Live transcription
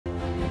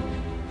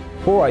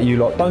Alright, you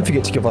lot, don't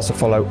forget to give us a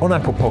follow on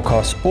Apple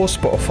Podcasts or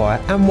Spotify,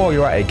 and while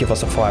you're at it, give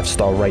us a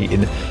 5-star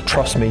rating.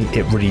 Trust me,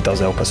 it really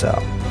does help us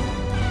out.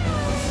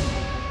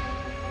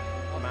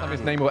 His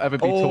name will ever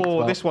be talked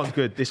about. This one's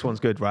good. This one's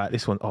good, right?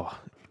 This one,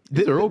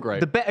 These are all great.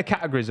 The better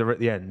categories are at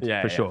the end,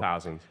 for sure.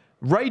 1,000.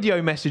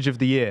 Radio message of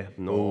the year.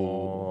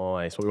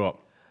 Nice. What we got?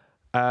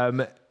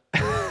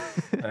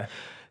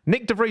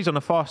 Nick DeVries on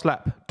a fast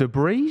lap.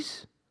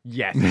 DeVries?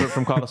 Yes.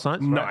 From Carlos Sainz.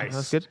 Right? Nice.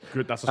 That's good.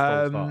 Good. That's a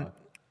strong start.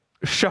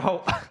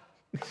 Charles,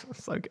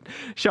 so good.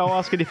 Charles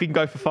asking if he can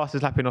go for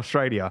fastest lap in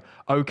Australia.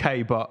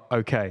 Okay, but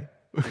okay.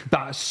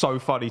 That's so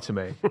funny to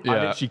me. Yeah.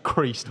 I literally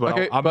creased when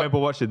I remember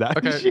watching that.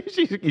 Okay.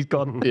 He's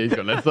gone. Yeah, he's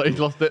gone. He's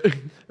lost it.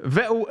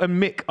 Vettel and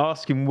Mick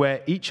asking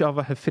where each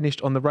other have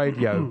finished on the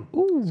radio.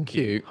 Ooh, It's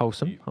cute.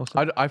 Wholesome.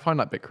 I find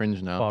that a bit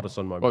cringe now. Father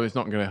son moment. Well, it's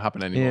not going to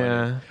happen anymore.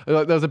 Yeah.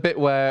 Like, there was a bit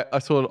where I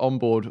saw an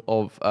onboard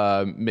of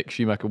Mick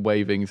Schumacher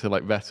waving to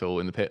like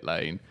Vettel in the pit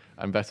lane,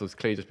 and Vettel's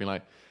clearly just been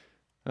like,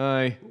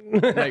 "Hey,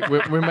 mate,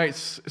 we're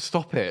mates.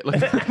 Stop it!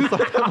 Like, it's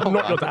like, I'm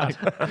not your dad.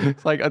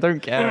 It's like I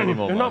don't care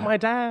anymore. You're not my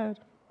dad.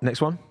 Next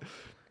one.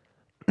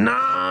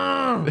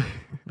 No!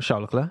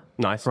 Charles Leclerc.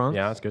 Nice. France.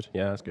 Yeah, that's good.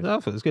 Yeah, that's good. I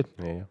thought it was good.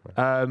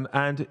 Yeah.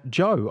 And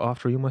Joe,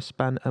 after he almost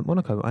span at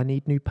Monaco, I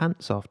need new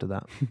pants after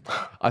that.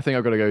 I think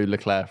I've got to go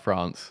Leclerc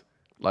France.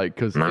 Like,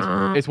 because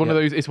it's one of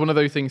those. It's one of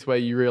those things where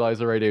you realise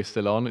the radio's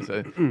still on. It's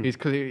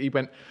because he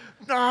went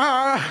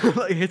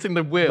like hitting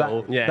the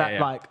wheel.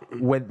 That like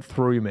went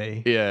through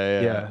me.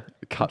 Yeah.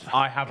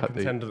 I have a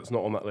contender that's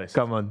not on that list.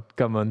 Come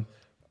on.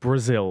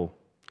 Brazil.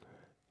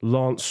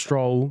 Lance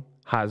Stroll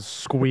has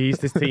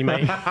squeezed his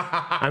teammate,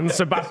 and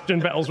Sebastian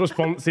Vettel's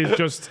response is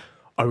just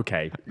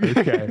okay.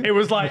 It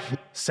was like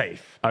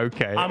safe.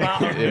 Okay. I'm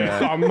out of this.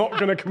 So I'm not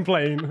going to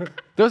complain.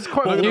 There's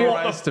quite a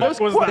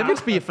few. There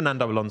must be a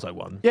Fernando Alonso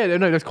one. Yeah,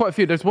 no, there's quite a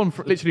few. There's one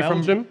literally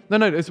Belgium? from.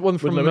 No, there's one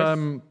from.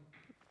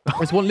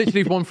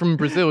 There's one from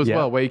Brazil as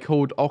well, where he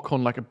called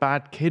Ocon like a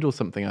bad kid or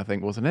something. I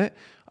think, wasn't it?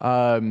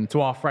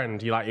 To our friend,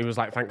 he was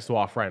like, thanks to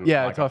our friend.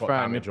 Yeah, like, to our got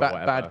friend, damage or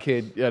bad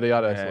kid, yada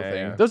yada sort of thing.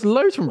 yeah. There's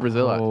loads from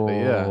Brazil actually.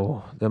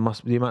 Yeah, There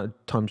must be the amount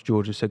of times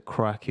George has said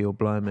cracky or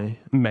blimey.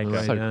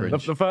 Mega. So Yeah.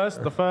 cringe. The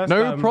first.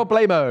 No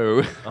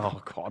problemo.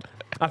 Oh God.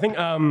 I think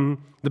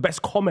the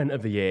best comment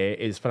of the year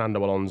is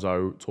Fernando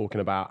Alonso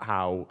talking about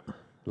how,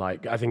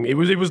 like, I think it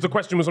was the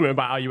question was something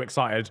about, are you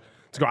excited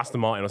to go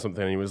Aston Martin or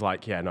something? And he was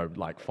like, yeah, no,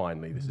 like,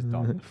 finally, this is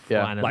done.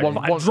 Yeah.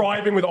 Like,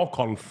 driving with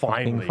Ocon,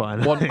 finally.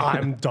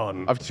 I'm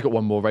done. I've just got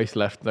one more race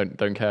left.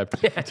 Don't care to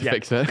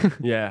fix it.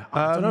 Yeah.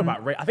 I don't know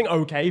about I think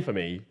okay for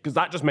me, because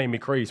that just made me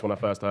crease when I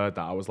first heard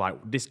that. I was like,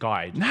 this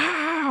guy.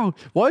 Ow!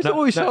 Why is it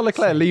always Charles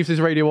Leclerc leaves his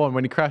radio on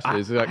when he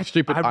crashes? Like,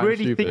 stupid. I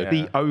really stupid.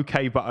 think the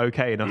okay but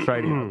okay in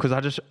Australia, because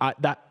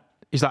that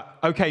is like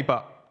okay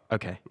but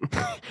okay.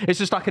 It's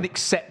just like an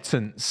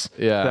acceptance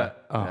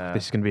that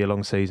this is going to be a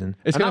long season.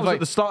 It's and kind that of was like at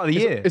the start of the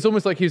year. It's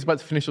almost like he was about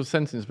to finish a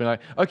sentence, being like,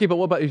 "Okay, but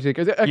what about you?" He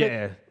goes, "Okay,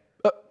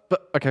 Yeah.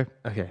 but okay."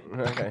 Okay.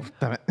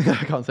 Damn it, I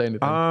can't say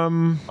anything.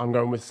 I'm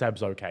going with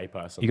Seb's okay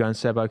person. You going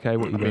Seb okay?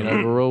 What you Being going?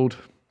 overruled.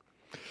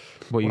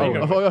 What you Oh,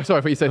 going? sorry,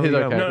 I thought you said his yeah,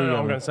 okay. No,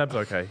 I'm going Seb's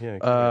okay.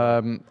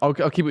 Yeah. I'll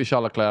keep it with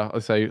Charles Leclerc.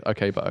 I'll say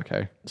okay, but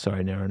okay.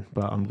 Sorry, Niran,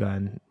 but I'm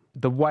going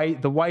the way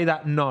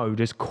that no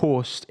just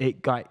coursed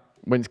it like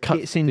When it's cut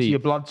gets into your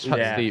bloodstream.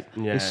 Cuts deep.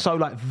 Yeah. It's so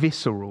like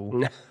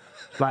visceral.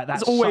 Like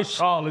that's It's always such,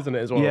 Charles, isn't it,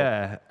 as well?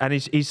 yeah, and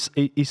he's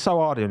so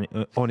hard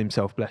on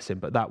himself, bless him.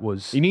 But that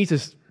was You need to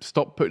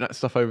stop putting that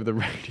stuff over the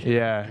radio.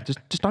 yeah. Just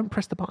don't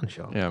press the button,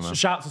 Charles. Yeah, So man.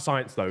 shout out to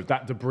Science, though.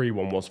 That debris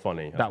one was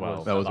funny. That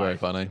was very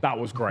funny. That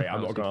was great.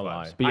 I'm not going to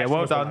lie. But yeah,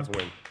 well Actually, done. I thought that to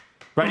win.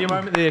 Radio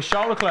moment there,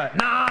 Charles Leclerc.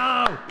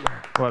 No!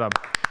 Well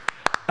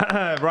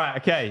done. Right,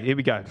 okay, here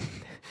we go.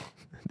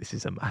 This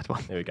is a mad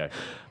one. Here we go.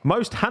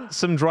 Most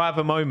handsome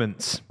driver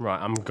moments.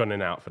 Right, I'm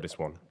gunning out for this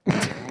one.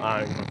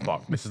 I don't give a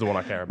fuck. This is the one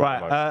I care about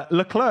the most. Right,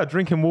 Leclerc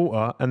drinking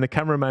water and the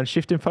cameraman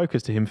shifting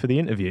focus to him for the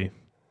interview.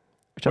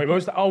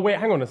 Wait,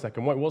 hang on a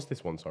second. Wait, what's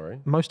this one? Sorry.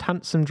 Most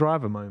handsome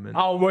driver moment.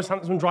 Oh, most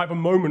handsome driver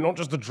moment, not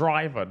just the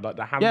driver, like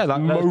the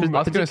handsome moment. I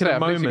was going to say, I've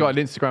moment. literally got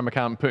an Instagram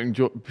account putting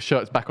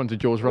shirts back onto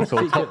George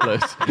Russell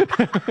topless.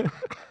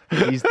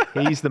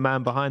 He's the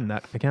man behind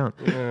that account.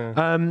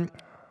 Yeah.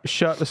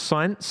 Shirtless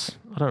Science.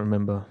 I don't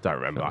remember. Don't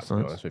remember, Shirtless to be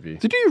Science. honest with you.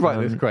 Did you write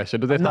this question?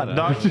 Did they No.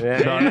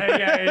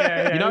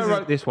 Yeah. You know who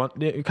wrote this one?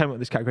 It came up with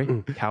this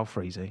category. Cal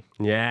Freezy.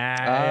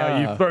 Yeah,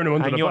 you've thrown him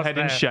under And the your bus head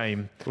there. in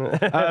shame.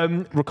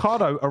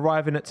 Ricardo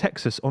arriving at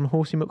Texas on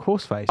Horsey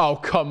McHorseface. Oh,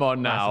 come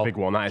on now. That's a big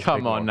one. That is a come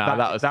big on one. now.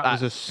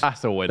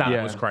 That's a win. That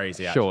Yeah. was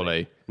crazy, actually.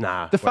 Surely.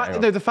 Nah. The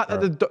fact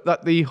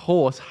that the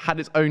horse had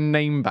its own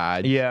name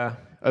badge. Yeah.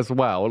 As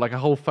well, like a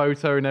whole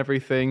photo and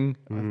everything.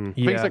 I think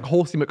Yeah. it's like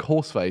Horsey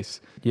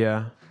McHorseface.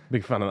 Yeah.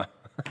 Big fan of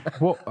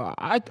that. What?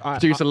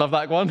 Do you used to love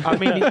that one? I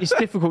mean, it's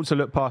difficult to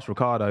look past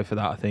Ricardo for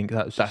that. I think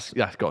that's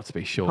that's got to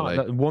be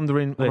surely.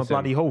 wandering on a Listen.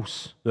 bloody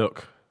horse.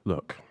 Look.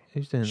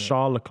 Who's doing that?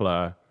 Charles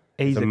Leclerc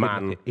He's is a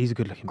man He's a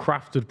good-looking man.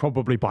 crafted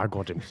probably by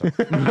God himself.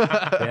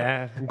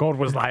 Yeah. God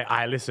was like,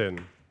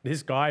 listen,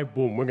 this guy,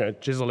 boom, we're going to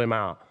chisel him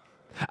out.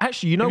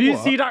 Actually, you know If you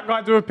what? see that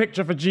guy do a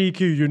picture for GQ,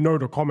 you know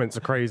the comments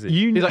are crazy.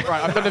 He's like,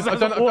 right, I've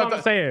done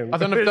I'm saying. I've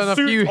done a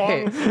few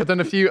hits. I've done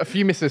a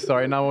few misses,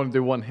 sorry, now I want to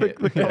do one hit.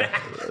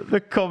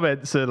 The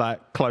comments are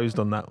like closed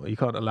on that. You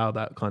can't allow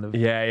that kind of.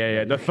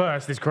 Yeah. The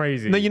first is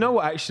crazy. No, you know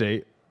what?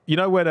 Actually, you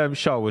know when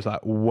Charles was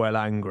like well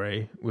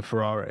angry with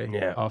Ferrari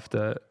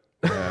after.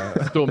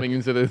 Storming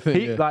into the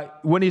thing. Like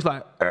when he's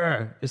like,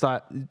 it's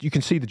like you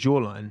can see the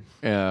jawline.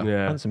 Yeah.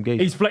 Handsome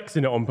geese. He's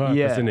flexing it on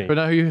purpose, isn't he? But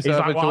know who He's has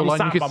like, a jawline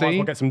I'm you could sad, but I might as see?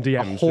 well get some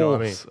DMs. A Do you know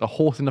what I horse, mean? a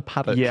horse in the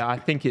paddock. Yeah, I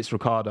think it's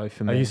Ricardo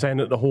for me. Are you saying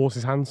that the horse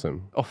is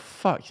handsome? Oh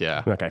fuck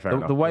yeah. Okay, fair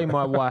enough. The way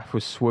my wife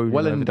was swooning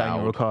Well over endowed.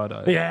 Daniel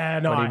Ricciardo. Yeah,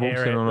 no, when I he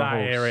walks hear in on a it. I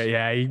horse. hear it.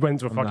 Yeah, he went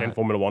to a fucking that.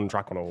 Formula 1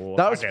 track on a horse.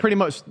 That was pretty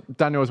much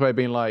Daniel's way of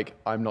being like,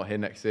 I'm not here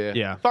next year.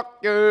 Yeah. Fuck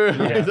you.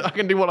 I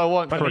can do what I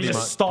want. But he pretty just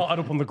much.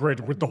 started up on the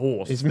grid with the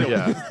horse.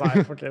 Yeah.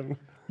 Like, fucking...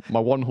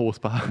 My 1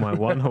 horsepower. My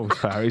 1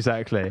 horsepower,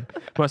 exactly.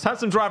 Most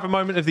handsome driver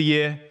moment of the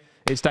year.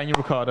 It's Daniel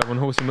Ricciardo on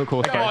Horse and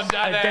McCourse. Come on,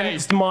 Danny.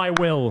 Against my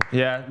will.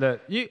 Yeah,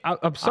 look,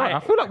 I'm sorry. I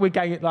feel like we're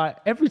getting it like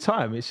every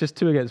time. It's just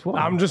 2 against 1.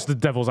 I'm just the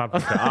devil's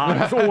advocate. I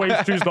just always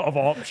choose the other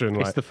option.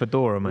 It's Like. the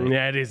fedora, mate.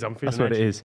 Yeah, it is. I'm feeling That's what it edgy. is.